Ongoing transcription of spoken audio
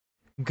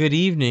Good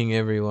evening,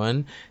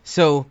 everyone.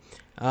 So,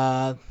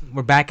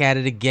 we're back at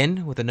it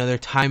again with another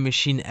Time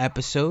Machine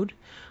episode.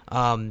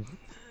 Um,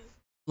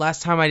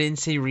 Last time I didn't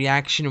say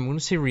reaction. I'm going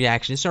to say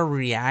reaction. It's our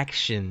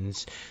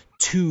reactions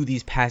to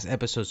these past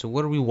episodes. So,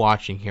 what are we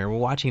watching here? We're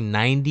watching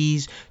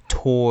 90s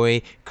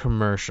toy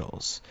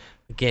commercials.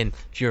 Again,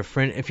 if you're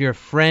a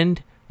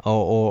friend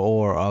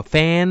or a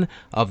fan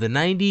of the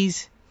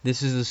 90s,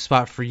 this is the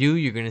spot for you.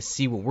 You're going to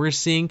see what we're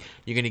seeing.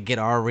 You're going to get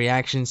our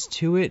reactions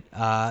to it.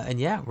 And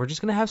yeah, we're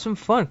just going to have some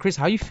fun. Chris,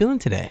 how you feeling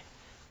today?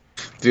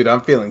 Dude,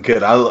 I'm feeling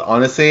good.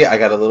 Honestly, I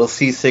got a little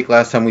seasick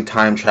last time we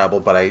time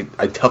traveled, but I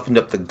toughened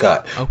up the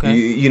gut.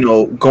 Okay.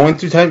 Going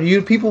through time.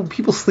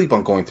 People sleep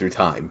on going through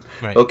time.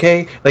 Right.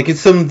 Okay, like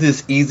it's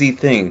this easy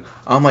thing.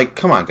 I'm like,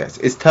 come on, guys,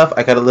 it's tough.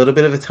 I got a little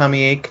bit of a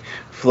tummy ache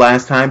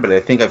last time, but I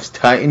think I've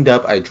tightened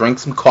up. I drank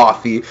some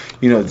coffee.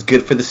 It's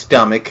good for the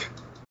stomach.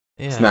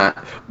 Yeah. It's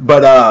not.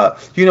 But, I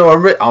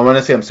want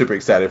to say I'm super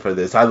excited for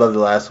this. I love the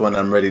last one.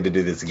 I'm ready to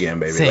do this again,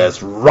 baby. Same.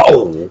 Let's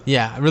roll.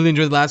 Yeah, I really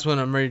enjoyed the last one.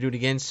 I'm ready to do it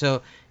again.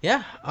 So,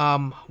 yeah,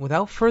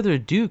 without further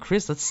ado,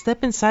 Chris, let's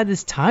step inside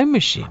this time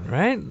machine,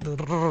 right? All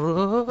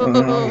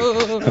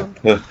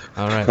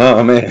right.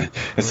 Oh, man.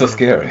 It's so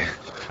scary.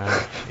 All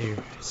right.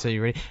 So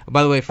you ready? Oh,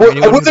 by the way,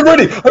 I wasn't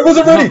ready.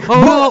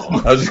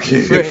 Oh. I was just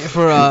kidding.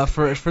 For a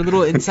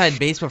little inside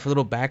baseball, for a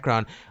little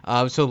background.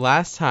 So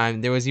last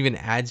time there was even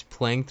ads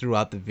playing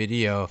throughout the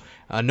video.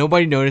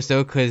 Nobody noticed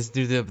though, because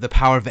through the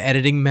power of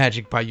editing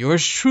magic by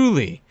yours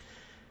truly,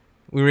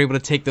 we were able to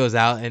take those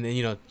out and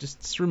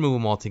just remove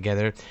them all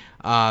together.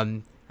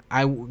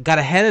 I got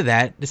ahead of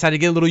that, decided to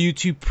get a little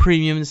YouTube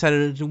Premium,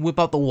 decided to whip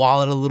out the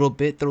wallet a little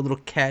bit, throw a little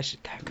cash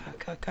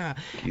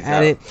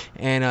at it,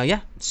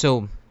 and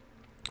so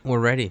we're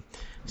ready.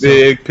 So,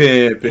 Big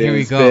Pimp. Here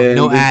we go.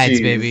 No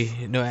ads, baby.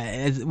 No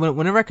ads.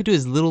 Whenever I could do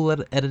as little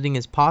editing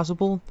as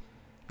possible,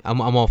 I'm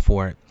all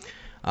for it.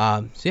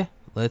 So yeah,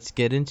 let's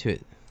get into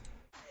it.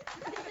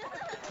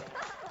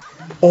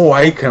 Oh,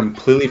 I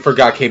completely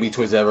forgot KB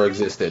Toys ever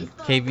existed.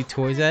 KB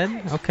Toys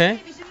Ed?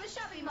 Okay.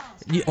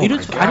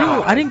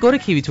 God. I didn't go to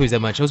KB Toys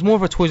that much. I was more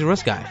of a Toys R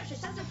Us guy.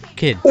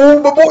 Kid.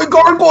 Oh, my boy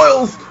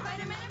Gargoyles!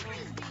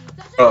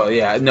 Oh,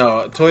 yeah,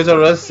 no, Toys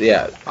R Us,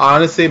 yeah.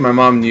 Honestly, my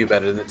mom knew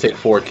better than to take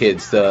 4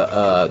 kids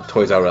to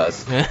Toys R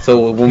Us.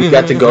 So when we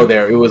got to go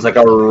there, it was like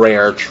a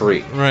rare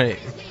treat. Right.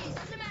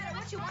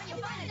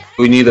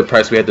 We knew the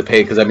price we had to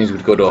pay because that means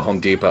we'd go to a Home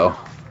Depot.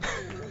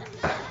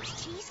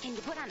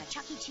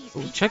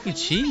 Ooh, Chuck E.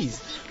 Cheese.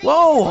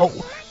 Whoa,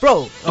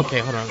 bro. Okay,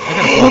 hold on.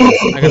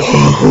 I gotta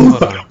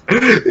hold on.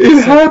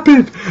 It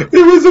happened.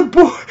 It was a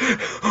boy.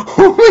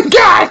 Oh my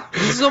god.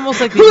 This is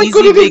almost like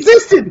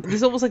the This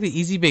is almost like the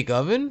Easy Bake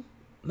Oven,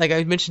 like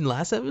I mentioned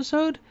last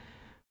episode,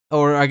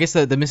 or I guess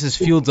the Mrs.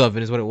 Fields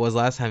oven is what it was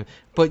last time.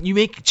 But you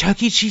make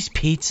Chuck E. Cheese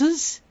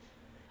pizzas?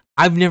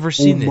 I've never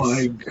seen this. Oh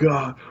my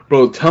god,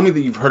 bro! Tell me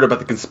that you've heard about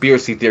the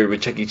conspiracy theory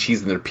with Chuck E.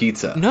 Cheese and their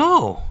pizza.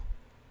 No.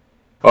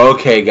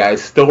 Okay,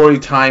 guys, story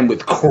time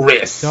with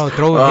Chris. No, hit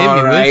me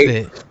with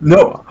it.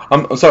 No,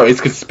 I'm sorry. It's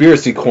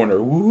conspiracy corner.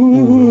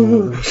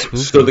 Ooh.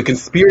 So the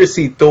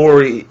conspiracy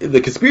theory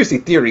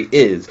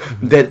is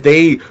that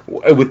they,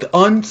 with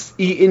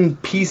uneaten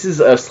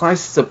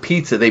slices of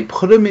pizza, they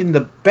put them in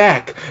the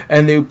back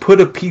and they put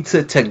a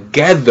pizza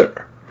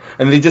together.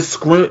 And they just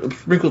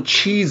sprinkle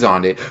cheese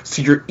on it,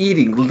 so you're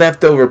eating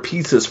leftover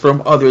pizzas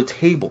from other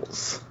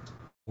tables.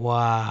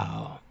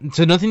 Wow.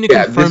 So nothing to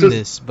confirm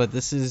this, but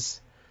this is...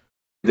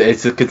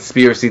 It's a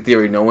conspiracy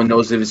theory. No one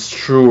knows if it's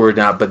true or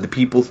not, but the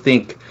people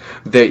think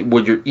that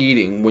what you're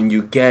eating when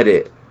you get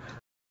it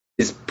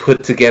is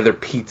put together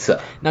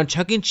pizza. Now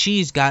Chuck E.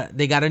 Cheese got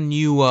a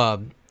new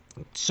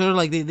sort of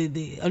like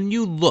a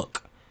new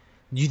look.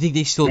 Do you think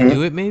they still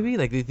do it? Maybe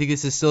like they think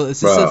this is still a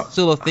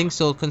thing,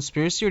 still a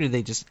conspiracy, or did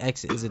they just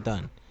exit? Is it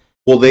done?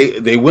 Well,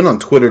 they went on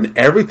Twitter and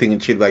everything,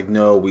 and she'd like,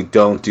 no, we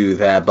don't do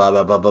that, blah,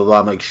 blah, blah, blah, blah.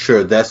 I'm like,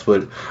 sure, that's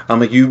what... I'm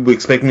like, you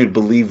expect me to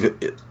believe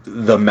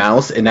the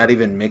mouse and not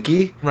even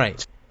Mickey?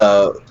 Right.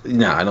 No,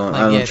 I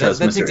don't trust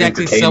that's Mr.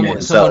 exactly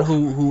Entertainment someone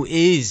who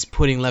is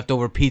putting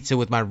leftover pizza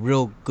with my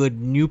real good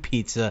new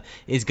pizza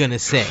is going to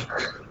say,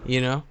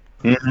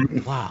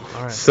 Mm-hmm. Wow,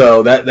 all right.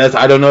 So that's,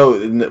 I don't know,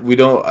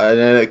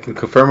 I can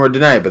confirm or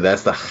deny, but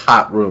that's the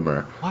hot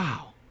rumor.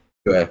 Wow.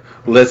 Okay,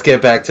 let's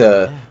get back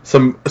to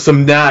some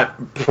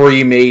not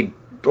pre-made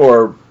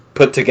or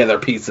put together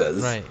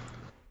pizzas. Right.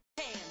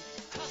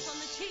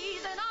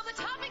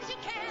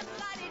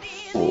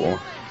 Ooh.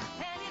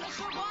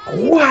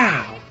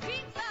 Wow.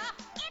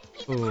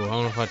 Ooh, I don't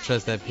know if I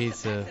trust that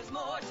pizza.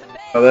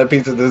 Oh, that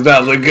pizza does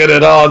not look good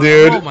at all,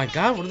 dude. Oh my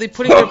god, what are they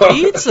putting in their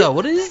pizza?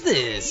 What is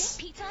this?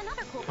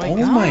 My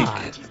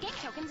god.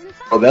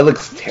 Oh, that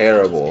looks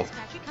terrible.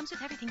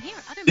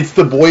 It's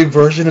the boy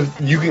version of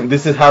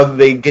this is how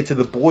they get to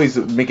the boys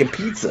making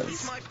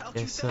pizzas.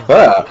 Yes, sir.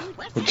 Ah,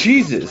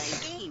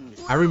 Jesus.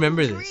 I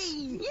remember this.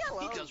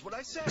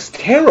 It's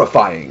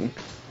terrifying.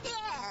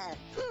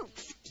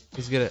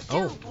 He's good at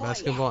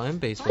basketball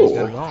and baseball. He's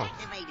got it all.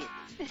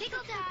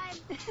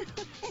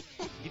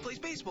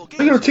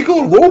 You're gonna tickle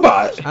a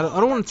robot. I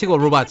don't want to tickle a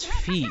robot's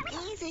feet.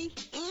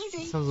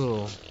 sounds a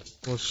little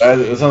It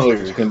strange. sounds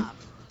like you can.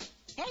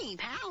 Hey,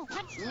 pal,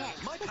 what's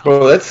next?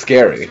 Bro, that's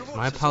scary.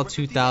 My Pal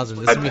 2000.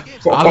 This would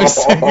be,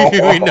 obviously,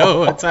 we know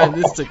what time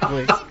this took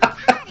place.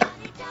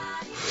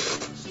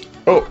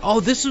 Oh,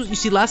 this was. You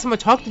see, last time I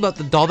talked about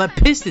the doll that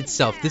pissed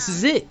itself. This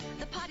is it.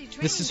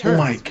 This is her. Oh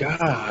my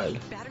god.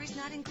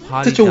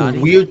 Potty Such a Dotty.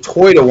 weird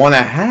toy to want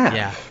to have.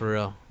 Yeah, for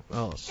real.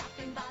 Oh.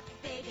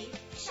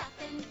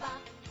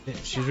 Yeah,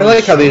 she's I really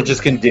like how they're short.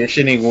 just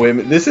conditioning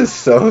women. This is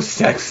so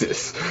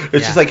sexist. It's Yeah.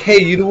 just like,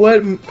 hey, you know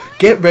what?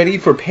 Get ready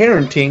for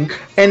parenting,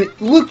 and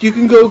look, you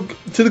can go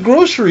to the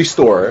grocery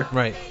store.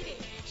 Right.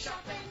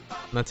 I'm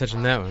not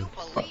touching that one.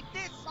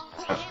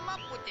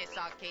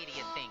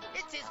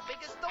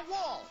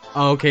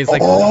 Oh, okay, it's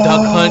like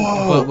Duck Hunt,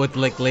 but with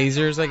like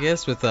lasers, I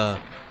guess, with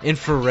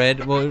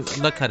infrared. Well,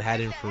 Duck Hunt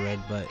had infrared,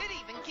 but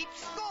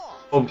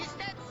Oh,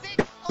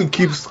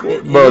 keep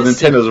score, bro. Yeah,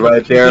 Nintendo sick.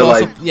 right You there, can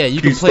also- like yeah,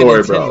 you can cute play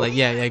story, Nintendo, bro. like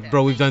like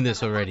bro, we've done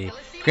this already.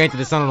 Granted,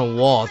 it's not on a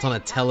wall, it's on a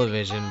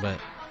television, but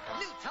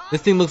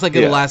this thing looks like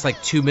it'll Yeah. last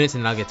like 2 minutes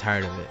and I'll get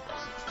tired of it.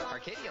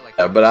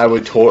 Yeah, but I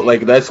would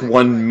like that's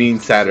one mean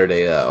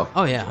Saturday though.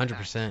 Oh yeah,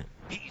 100%.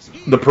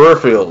 The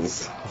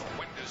peripherals.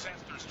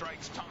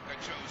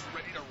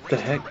 The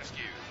heck?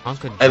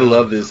 Tonka I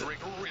love this. Did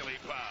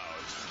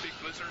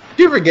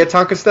you ever get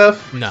Tonka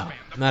stuff? No,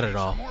 not at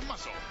all.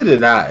 Neither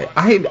did I.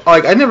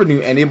 I never knew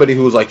anybody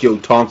who was like, yo,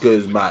 Tonka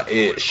is my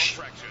ish.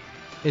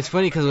 It's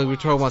funny because like, we're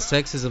talking about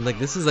sexism, like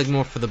this is like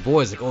more for the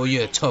boys. Like, oh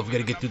yeah, tough. We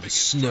gotta get through the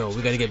snow.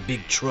 We gotta get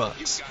big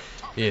trucks.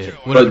 Yeah,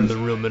 what happened to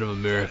the real men of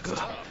America?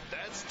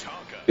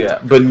 Yeah,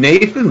 but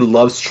Nathan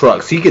loves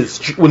trucks. He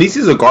gets when he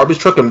sees a garbage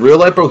truck in real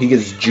life, bro. He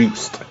gets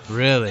juiced.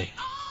 Really?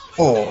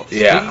 Oh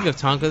Speaking yeah. of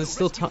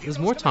Tonka, there's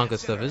more Tonka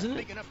stuff, isn't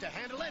it?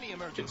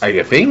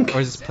 I think. Or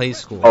is this Play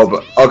School? Oh,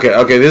 but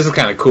okay. This is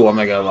kind of cool. I'm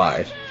not gonna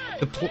lie.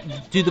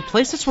 Dude, the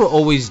playsets were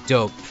always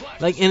dope.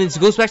 Like, and it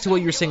goes back to what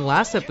you were saying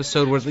last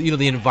episode, where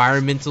the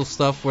environmental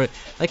stuff. Where,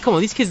 like, come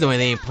on, these kids know they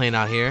ain't playing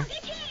out here.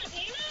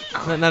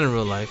 Not in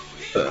real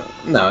life.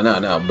 No.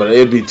 But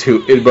it'd be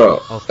bro.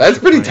 Oh, That's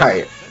pretty right.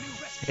 tight.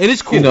 It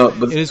is cool. You know,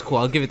 but- it is cool.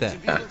 I'll give it that.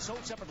 Yeah.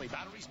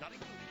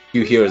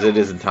 You hear it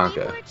isn't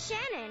Tonka.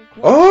 A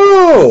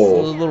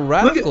Oh. little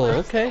radical.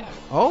 Okay.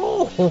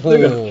 Oh.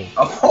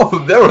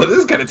 Oh, this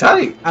is kind of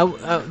tight.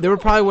 They were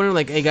probably wondering,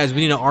 like, hey guys,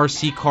 we need an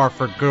RC car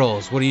for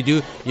girls. What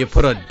do? You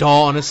put a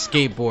doll on a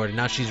skateboard, and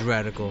now she's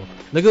radical.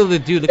 Look at the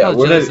dude. Look Yeah, how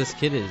what jealous is- this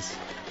kid is.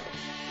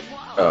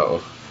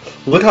 Oh,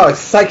 look how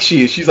excited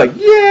she is. She's like, Oh,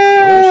 she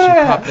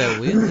yeah. popped that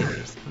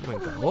wheelie. Oh my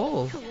god.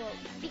 Oh.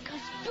 Because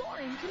you're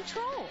in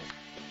control.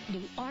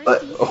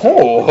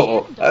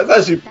 That's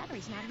actually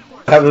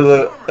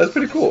that's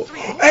pretty cool.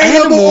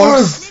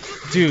 Animorphs!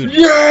 Dude,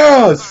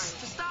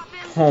 Yes.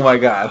 Oh my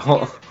god.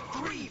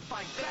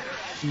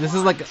 this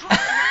is like.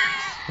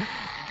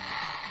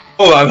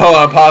 Hold on.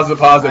 Pause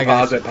I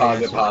got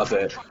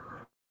it.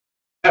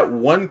 That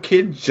one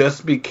kid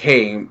just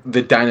became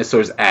the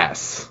dinosaur's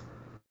ass.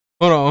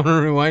 Hold on, I want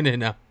to rewind it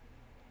now.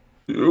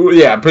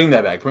 Yeah, bring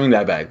that back.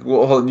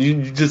 Well, hold on,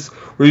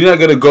 we're not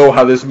gonna go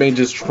how this man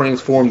just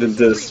transformed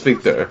into a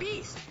sphincter.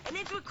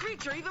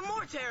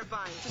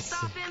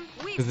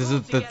 Because this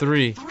is the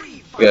 3.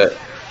 Yeah.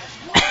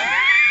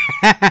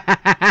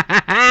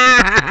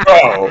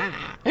 Oh.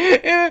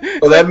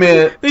 Well, that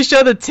man. They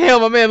showed the tail,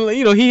 my man.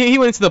 He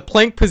went into the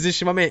plank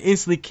position. My man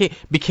instantly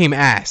became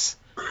ass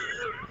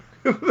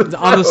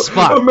on the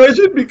spot.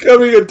 Imagine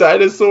becoming a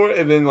dinosaur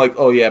and then like,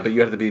 oh yeah, but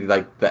you have to be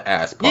like the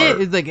ass part.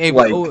 Yeah, it's like, hey,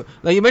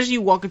 like imagine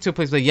you walk into a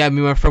place like, yeah, me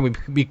and my friend,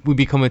 we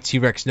become a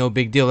T-Rex, no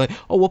big deal. Like,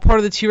 oh, what part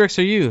of the T-Rex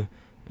are you?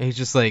 And he's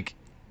just like,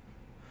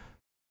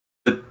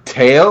 the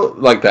tail,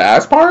 like the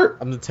ass part.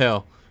 I'm the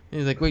tail. And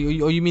he's like, wait,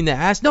 you mean the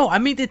ass? No, I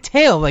mean the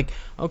tail. Like,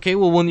 okay,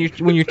 well, when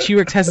your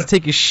T-Rex has to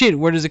take a shit,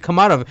 where does it come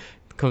out of?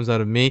 It comes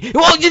out of me.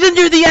 Well, then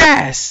you're the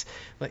ass.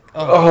 Like,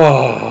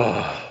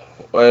 Oh.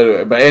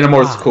 Anyway, but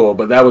Animorphs is cool,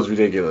 but that was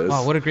ridiculous.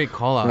 wow, what a great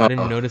call out. I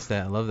didn't notice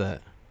that. I love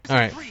that. All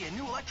right,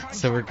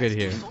 so we're good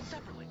here. All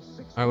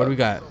right, what do we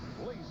got?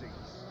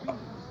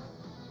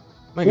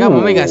 My God, my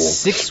man got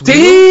 6 wheels.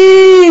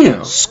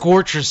 Damn.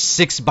 Scorcher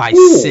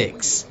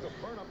 6x6.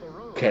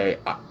 Okay,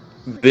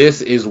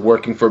 this is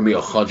working for me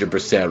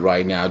 100%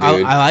 right now,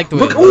 dude. I like the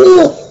way Look, it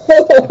looks.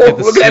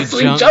 look at that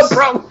sweet sweet jumps.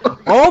 jump, bro.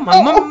 Oh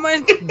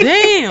my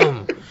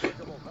damn!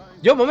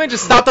 Yo, my man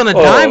just stopped on a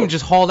dime and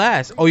just hauled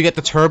ass. Oh, you got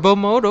the turbo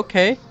mode?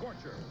 Okay.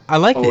 I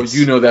like this.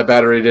 You know that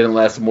battery didn't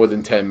last more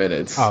than 10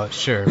 minutes. Oh,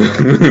 sure.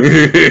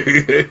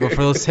 But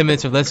for those 10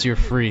 minutes or less, you're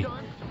free.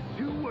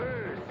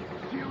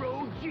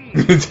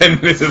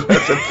 10 minutes is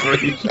less than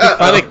free.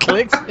 Finally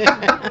clicks.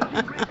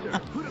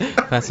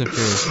 Fast and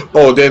Furious.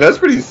 Oh, damn, that's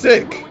pretty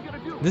sick.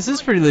 This is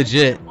pretty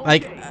legit.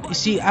 Like, you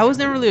see, I was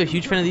never really a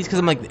huge fan of these because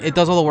I'm like, it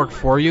does all the work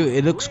for you.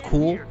 It looks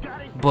cool,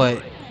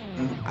 but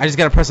I just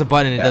gotta press a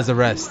button and it does the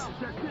rest.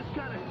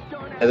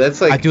 And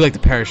that's like I do like the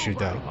parachute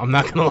though. I'm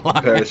not gonna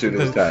lie. parachute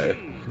is tight.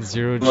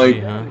 0G,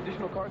 Like- huh?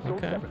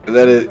 Okay.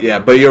 That is, yeah,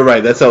 but you're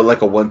right. That's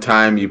like a one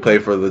time you play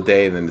for the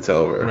day and then it's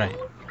over. Right.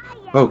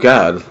 Oh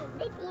God.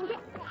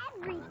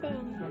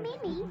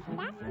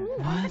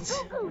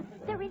 What?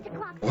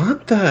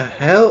 What the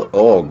hell?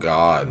 Oh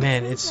God.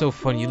 Man, it's so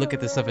funny. You look at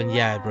this stuff and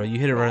yeah, bro, you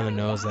hit it right on the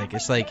nose. Like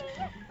it's like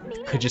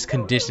could just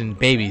condition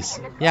babies.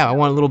 Yeah, I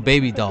want little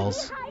baby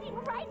dolls.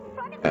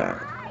 Yeah.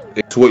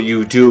 It's what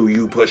you do.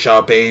 You push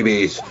out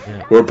babies.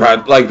 Yeah. We're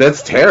proud. Like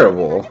that's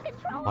terrible.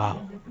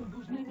 Wow.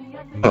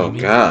 Oh Mimi?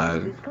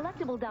 God.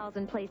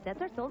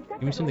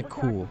 Give me something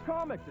cool.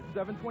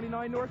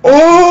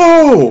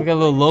 Oh, We got a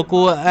little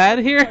local ad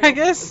here, I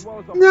guess.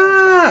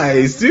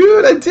 nice,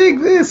 dude. I take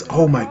this.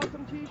 Oh my God.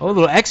 Oh, a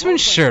little X-Men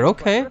shirt.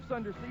 Okay.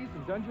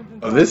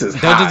 Oh, this is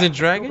Dungeons hot. and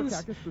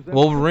Dragons.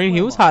 Wolverine.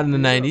 He was hot in the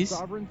 90s.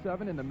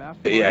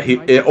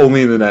 Yeah,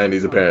 only in the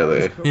 90s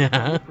apparently.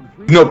 Yeah.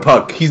 No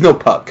Puck. He's no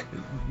Puck.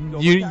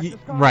 You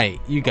right.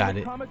 You got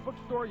it. Comic book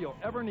store you'll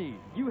ever need.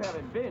 You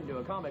haven't been to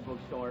a comic book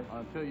store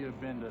until you've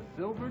been to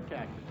Silver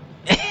Cactus.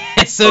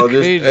 It's so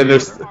crazy. And they're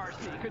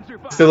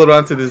still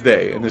around to this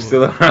day. And they're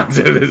still around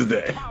to this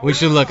day. We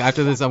should look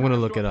after this. I'm gonna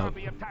look it up.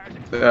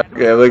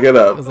 Okay, look it It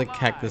up. was like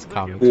Cactus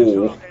Comics.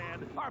 Ooh.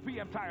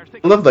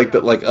 I love like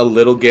a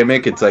little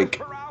gimmick. It's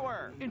like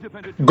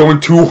going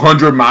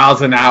 200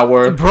 miles an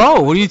hour.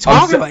 Bro, what are you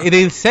talking about?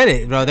 They said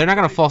it, bro. They're not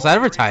gonna false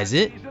advertise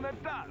it.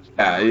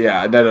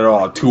 Yeah, not at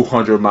all.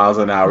 200 miles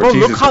an hour. Bro,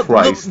 Jesus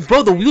Christ. look,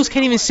 bro, the wheels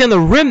can't even stay on the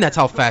rim. That's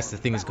how fast the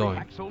thing is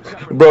going.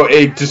 Bro,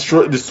 it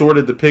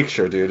distorted the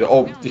picture, dude.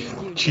 Oh,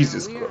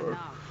 Jesus Christ.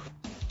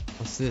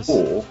 What's this?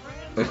 Cool.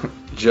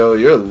 Joe,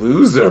 you're a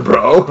loser,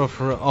 bro. Bro,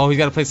 for real. Oh, he's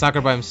got to play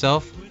soccer by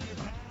himself?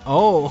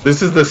 Oh.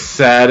 This is the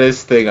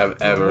saddest thing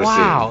I've ever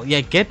Wow. seen. Yeah,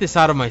 get this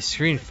out of my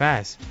screen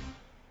fast.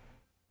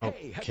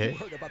 Okay.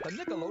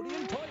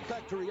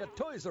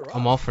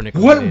 I'm all for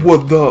Nickelodeon.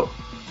 What the?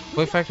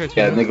 Toy Factory?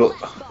 Yeah, Nickel.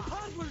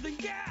 What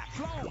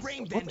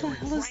the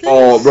hell is this?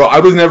 Oh, bro, I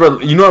was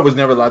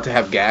never allowed to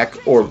have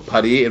GAC or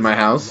putty in my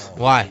house.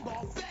 Why?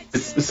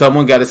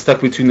 Someone got it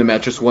stuck between the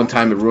mattress one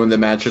time. It ruined the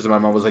mattress, and my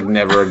mom was like,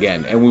 "Never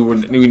again." And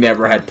we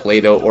never had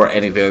Play-Doh or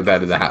anything like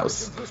that in the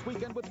house.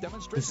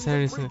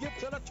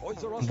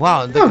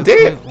 Wow. Oh,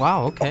 damn.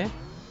 Wow, okay.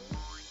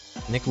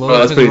 Nickelodeon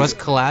that's and pretty- Russ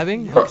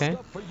collabing? Okay.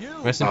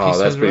 Rest in peace. Oh,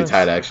 that's to pretty Russ.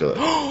 tight,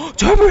 actually.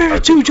 Terminator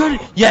 2, Johnny!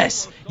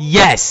 Yes!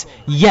 Yes!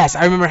 Yes!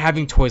 I remember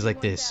having toys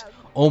like this.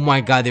 Oh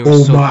my god, they were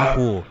Oh so my-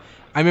 cool.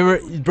 I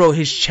remember, bro,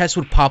 his chest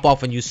would pop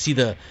off and you see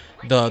the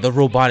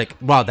robotic.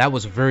 Wow, that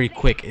was very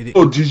quick.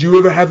 Oh, did you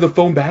ever have the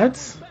foam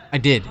bats? I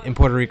did, in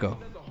Puerto Rico.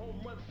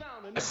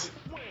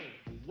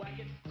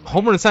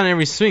 Homer and Sound in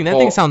every swing. That Oh.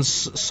 thing sounds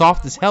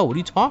soft as hell. What are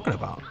you talking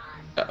about?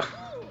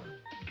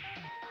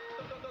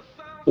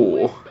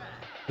 Oh.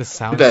 The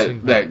sound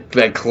swing.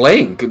 That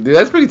clank, dude,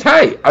 that's pretty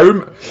tight.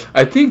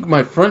 I think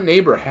my front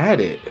neighbor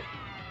had it.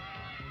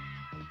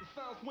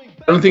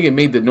 I don't think it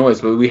made the noise,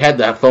 but we had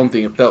that foam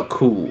thing. It felt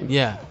cool.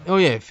 Yeah. Oh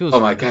yeah, it feels. Oh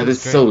my it god, feels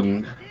it's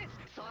great.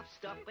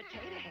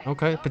 so.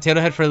 Okay,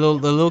 potato head for the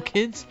little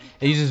kids.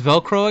 It uses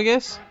Velcro, I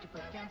guess.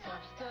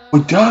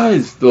 It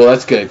does. Well,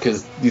 that's good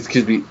because these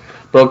kids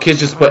kids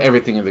just put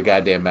everything in their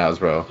goddamn mouths,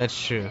 bro. That's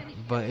true,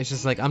 but it's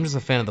just like I'm just a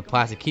fan of the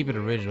plastic. Keep it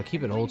original.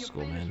 Keep it old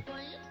school, man.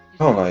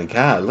 Oh my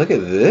god, look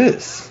at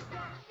this.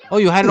 Oh,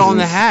 you had it all in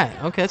the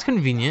hat. Okay, that's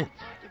convenient.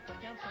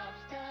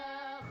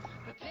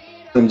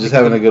 I'm just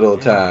having a good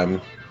old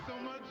time.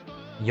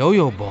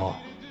 Yo-yo ball.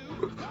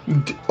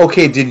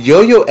 Okay, did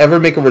Yo-Yo ever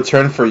make a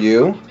return for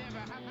you?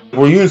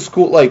 Were you in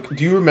school? Like,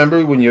 do you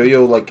remember when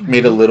Yo-Yo like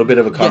made a little bit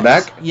of a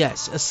comeback?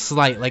 Yes, a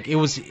slight. Like it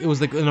was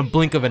like in a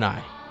blink of an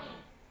eye.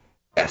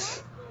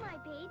 Yes.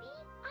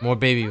 More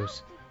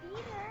babies.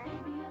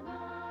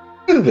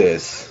 Look at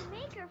this.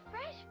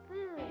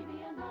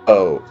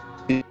 Oh,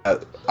 yeah,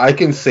 I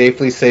can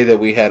safely say that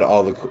we had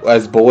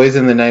as boys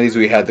in the 90s,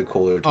 we had the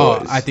cooler toys.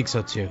 Oh, I think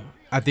so too.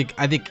 I think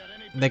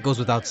that goes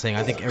without saying.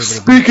 I think everybody.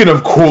 Speaking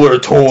of cooler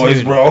toys,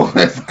 Dude. bro,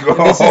 let's go.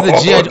 This is the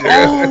GI. dude.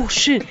 Oh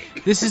shit!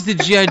 This is the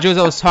GI Joes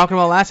I was talking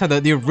about last time.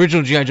 The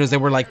original GI Joes that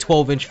were like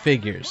 12-inch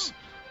figures.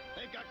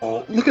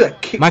 Oh, look at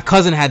that kid. My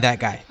cousin had that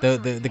guy.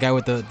 The guy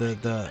with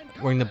the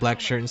wearing the black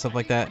shirt and stuff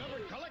like that.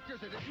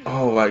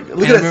 Oh my! Look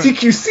And at that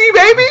CQC,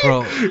 baby.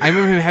 Bro, I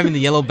remember him having the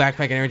yellow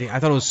backpack and everything. I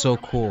thought it was so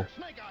cool.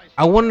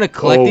 I wanted to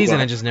collect these and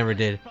my- I just never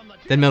did.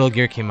 Then Metal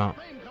Gear came out.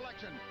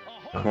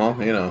 Well,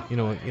 you know. You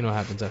know what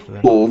happens after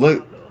that. Oh,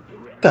 look.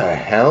 What the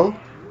hell?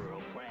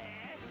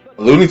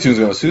 Looney Tunes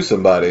gonna sue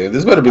somebody.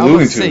 This better be I Looney would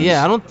Tunes. say,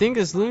 yeah, I don't think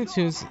it's Looney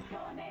Tunes.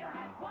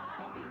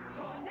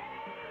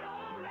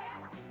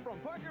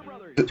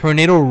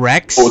 Tornado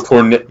Rex?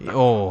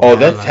 Oh, Oh,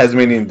 that's hell no.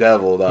 Tasmanian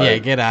Devil. Dog. Yeah,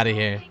 get out of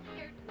here.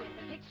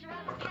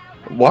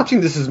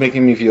 Watching this is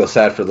making me feel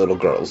sad for little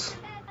girls.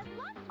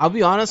 I'll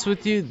be honest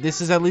with you.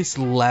 This is at least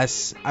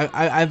less.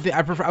 I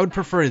would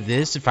prefer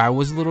this if I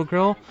was a little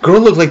girl. Girl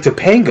looked like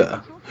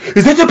Topanga.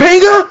 Is that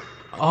Topanga?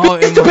 Oh,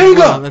 It's and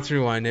Topanga! let's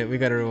rewind it. We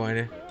gotta rewind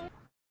it.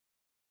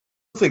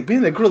 It's like,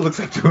 man, that girl looks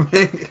like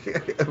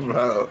Topanga,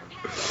 bro.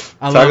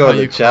 I love Talk how about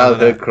you the call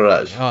childhood it.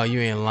 crush. Oh, you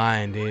ain't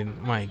lying,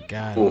 dude. My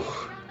God.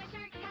 Oof.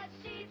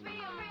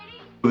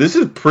 This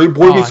is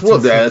pre-Boy Meets World.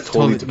 it's Yeah, that's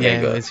totally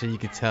Yeah, Topanga. that's what you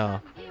could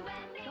tell.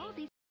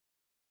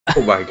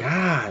 Oh my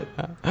god.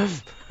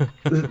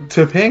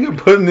 Topanga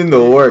putting in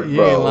the work, You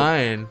bro. ain't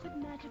lying.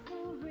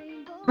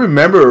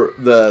 remember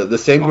the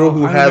same girl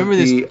who I had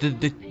remember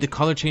the. the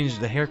color changed,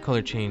 the hair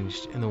color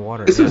changed in the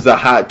water. This was a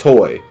hot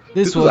toy.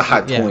 This was a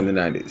hot yeah. toy in the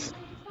 90s.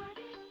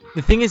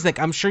 The thing is, like,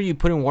 I'm sure you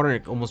put in water,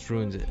 it almost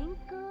ruins it.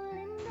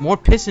 More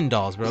pissing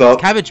dolls, bro. So-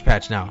 It's Cabbage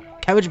Patch now.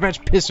 Cabbage Patch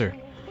pisser.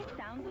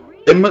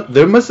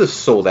 They must have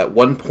sold at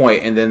one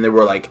point, and then they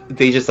were like,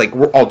 they just like,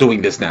 we're all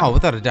doing this now. Oh,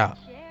 without a doubt.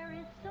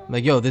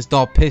 Like, yo, this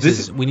doll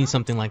pisses. We need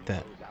something like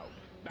that.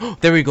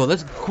 There we go.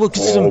 Let's get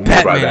some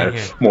Batman in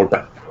here. More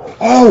Batman.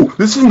 Oh,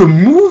 this is from the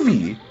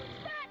movie.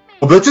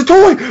 Oh, that's a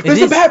toy.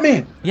 That's a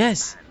Batman.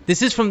 Yes.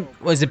 This is from,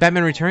 was it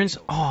Batman Returns?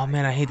 Oh,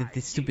 man, I hate that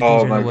these stupid things Oh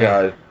are in my the way.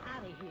 god.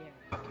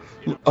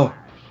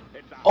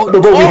 Oh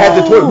no, bro, we had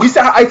the toy.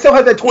 I still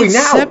have that toy It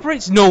now.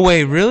 separates? No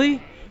way, really?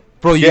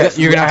 Bro, Yes,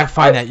 you're gonna have to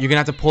find that. You're gonna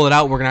have to pull it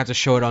out. We're gonna have to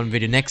show it on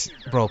video next,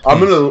 bro. Please.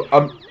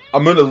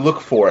 I'm gonna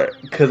look for it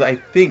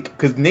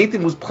because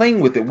Nathan was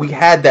playing with it. We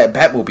had that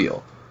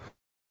Batmobile.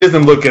 It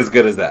doesn't look as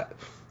good as that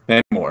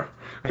anymore.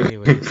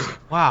 Anyways,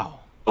 wow.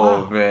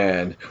 Oh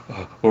man,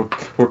 we're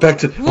back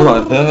to hold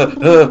on.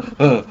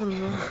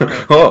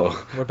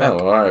 Oh, We're back. Oh,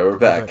 all right, we're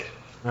back.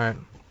 All right.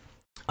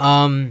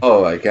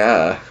 Oh my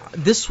god.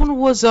 This one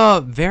was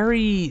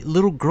very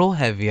little girl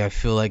heavy. I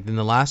feel like than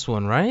the last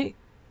one, right?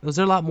 Was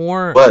there a lot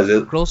more Was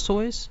it? girls'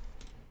 toys?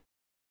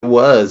 It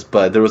was,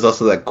 but there was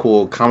also that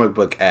cool comic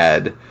book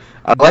ad.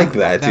 I like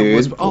that, dude.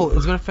 As a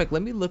matter of fact,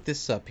 let me look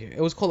this up here. It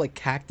was called like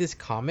Cactus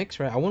Comics,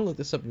 right? I want to look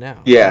this up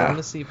now. Yeah. I want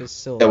to see if it's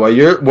still. Yeah, while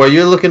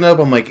you're looking up,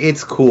 I'm like,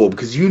 it's cool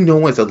because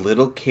as a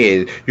little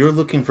kid, you're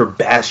looking for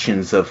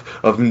bastions of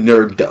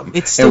nerddom.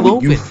 It's still and when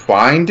open. you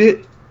find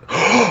it.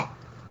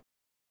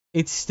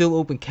 It's still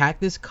open.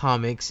 Cactus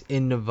Comics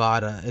in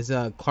Nevada. Is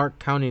Clark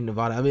County,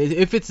 Nevada. I mean,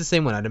 if it's the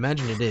same one, I'd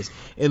imagine it is.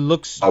 It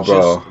looks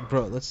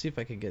bro. Let's see if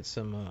I can get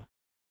some.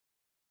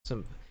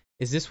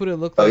 Is this what it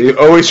looked like? You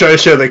always try to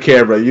show the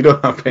camera. You know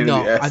how pain in the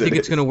ass I think it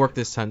it's is. gonna work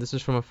this time. This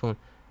is from my phone.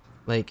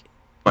 Like,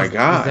 Oh my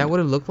god. is that what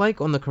it looked like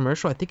on the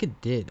commercial? I think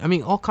it did. I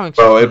mean, all comics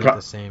Bro, look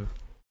the same.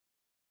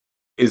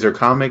 Is there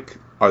comic?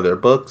 Are there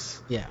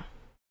books? Yeah.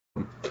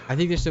 I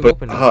think they're still But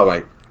open. oh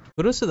my.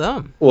 Kudos to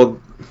them.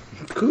 Well,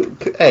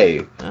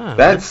 hey,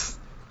 that's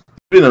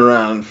been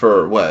around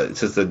for what,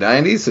 since the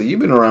 90s? So you've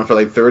been around for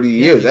like 30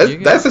 years.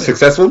 That's a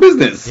successful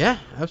business. Yeah,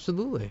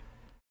 absolutely.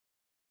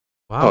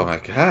 Wow. Oh my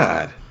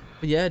god.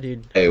 But yeah,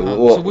 dude. Hey,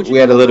 so we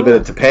had a little bit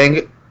of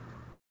Topanga.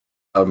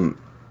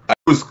 It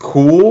was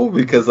cool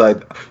because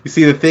you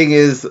see, the thing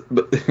is,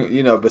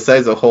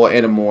 besides the whole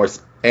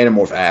Animorph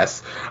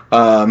ass,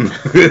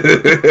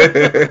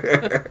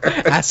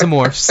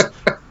 Asomorphs.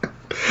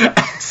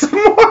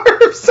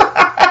 Asomorphs.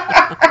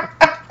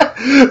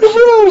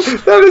 Bro,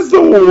 that is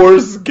the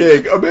worst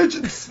gig.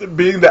 Imagine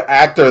being the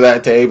actor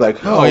that day,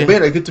 like,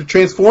 man, I get to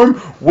transform.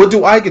 What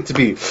do I get to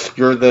be?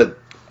 You're the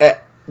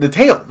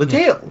tail. The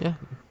tail. Yeah.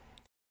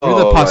 You're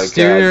the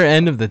posterior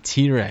end of the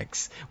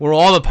T-Rex, where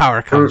all the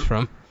power comes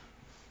from.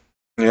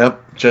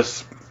 Yep,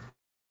 that's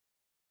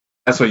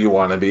what you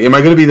want to be. Am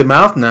I going to be the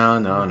mouth? No.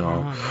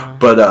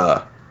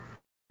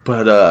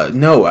 But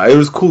no, it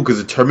was cool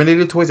because the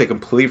Terminator toys I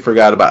completely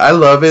forgot about. I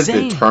love it.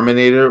 Same. The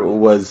Terminator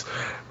was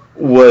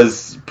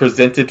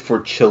presented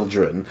for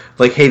children.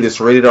 Like, hey,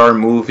 this rated R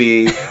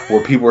movie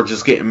where people are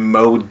just getting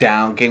mowed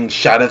down, getting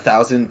shot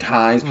 1,000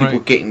 times, people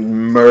getting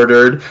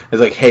murdered.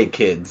 It's like, hey,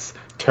 kids,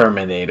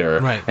 Terminator.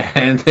 Right.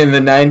 And in the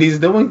 90s,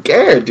 no one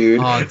cared, dude.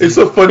 Oh, dude. It's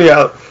so funny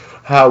how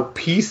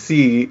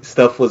PC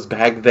stuff was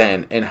back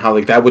then and how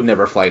like that would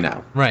never fly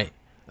now. Right.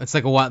 It's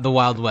like the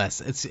Wild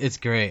West. It's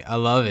great. I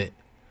love it.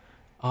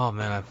 Oh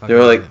man, I fucking They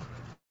were like, love it.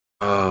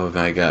 oh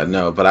my god,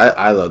 no, but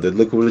I loved it.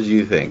 Look, what did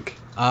you think?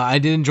 I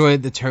did enjoy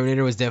it. The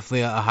Terminator was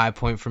definitely a high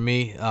point for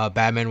me.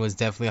 Batman was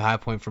definitely a high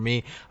point for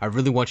me. I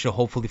really want you to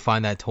hopefully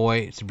find that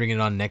toy to bring it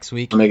on next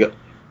week.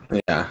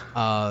 Yeah.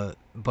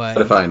 But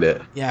Gotta find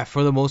it. Yeah,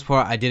 for the most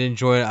part, I did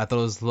enjoy it. I thought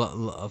it was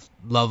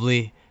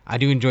lovely. I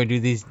do enjoy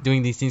doing these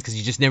things because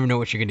you just never know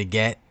what you're gonna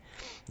get.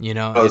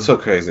 Oh, it's so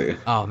crazy.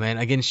 Oh man!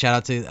 Again, shout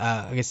out to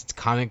I guess it's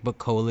Comic Book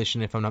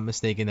Coalition, if I'm not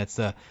mistaken. That's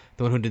the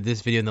one who did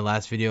this video and the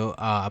last video.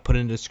 I put it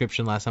in the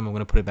description last time. I'm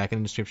gonna put it back in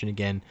the description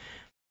again.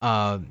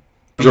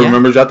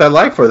 Remember to drop that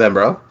like for them,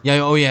 bro.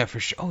 Yeah. Oh yeah,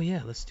 for sure. Oh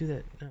yeah, let's do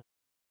that.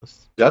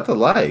 Drop the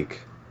like.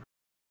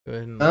 Go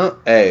ahead. Oh,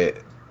 hey.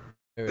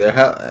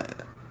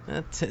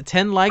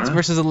 10 likes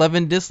versus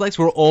 11 dislikes.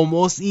 We're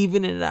almost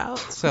evening it out.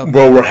 So,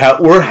 bro,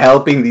 we're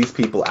helping these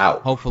people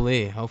out.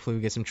 Hopefully we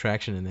get some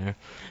traction in there.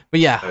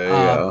 But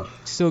yeah,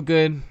 still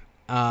good.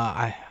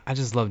 I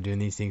just love doing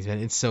these things, man.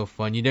 It's so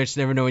fun. You just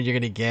never know what you're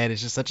gonna get.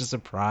 It's just such a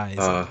surprise.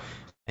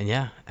 And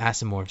yeah,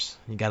 Asomorphs.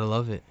 You gotta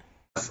love it.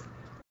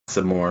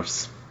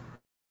 Asomorphs.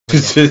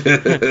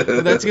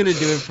 But that's gonna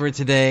do it for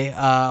today.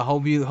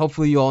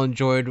 Hopefully you all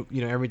enjoyed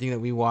everything that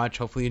we watched.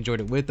 Hopefully you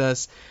enjoyed it with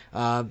us.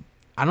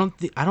 I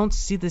don't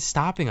see this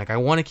stopping. Like, I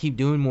want to keep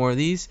doing more of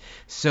these.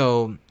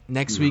 So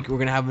next week we're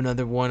gonna have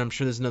another one. I'm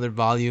sure there's another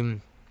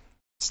volume.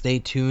 Stay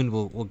tuned.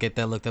 We'll get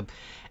that looked up.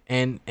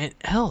 And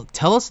hell,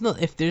 tell us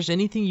if there's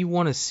anything you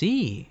want to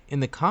see in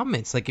the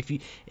comments. Like if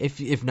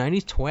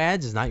 90s toy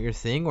ads is not your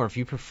thing, or if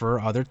you prefer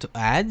other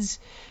ads,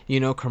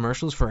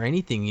 commercials for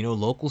anything,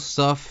 local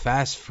stuff,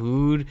 fast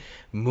food,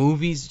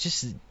 movies,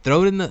 just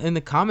throw it in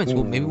the comments.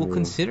 Maybe we'll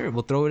consider it.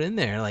 We'll throw it in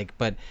there.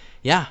 But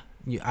yeah,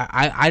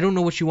 I don't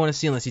know what you want to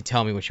see unless you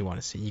tell me what you want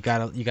to see. You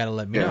gotta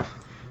let me know.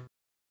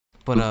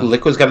 But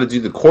Liquid's got to do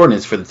the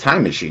coordinates for the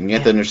time machine. You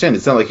have to understand.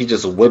 It's not like he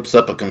just whips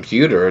up a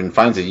computer and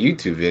finds a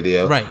YouTube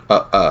video. Right.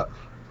 But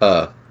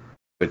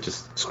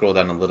just scroll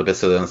down a little bit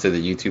so they don't say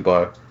the YouTube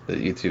out.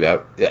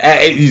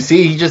 You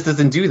see, he just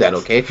doesn't do that.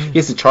 Okay, he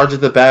has to charge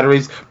the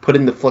batteries, put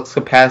in the flux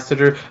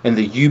capacitor and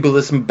the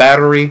Ubilism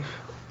battery.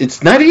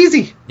 It's not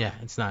easy. Yeah,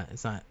 it's not.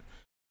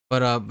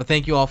 But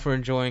thank you all for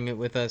enjoying it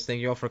with us.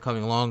 Thank you all for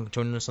coming along,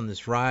 joining us on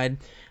this ride.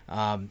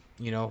 This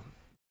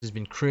has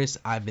been Chris.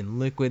 I've been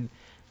Liquid.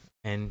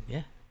 And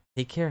yeah,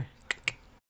 take care.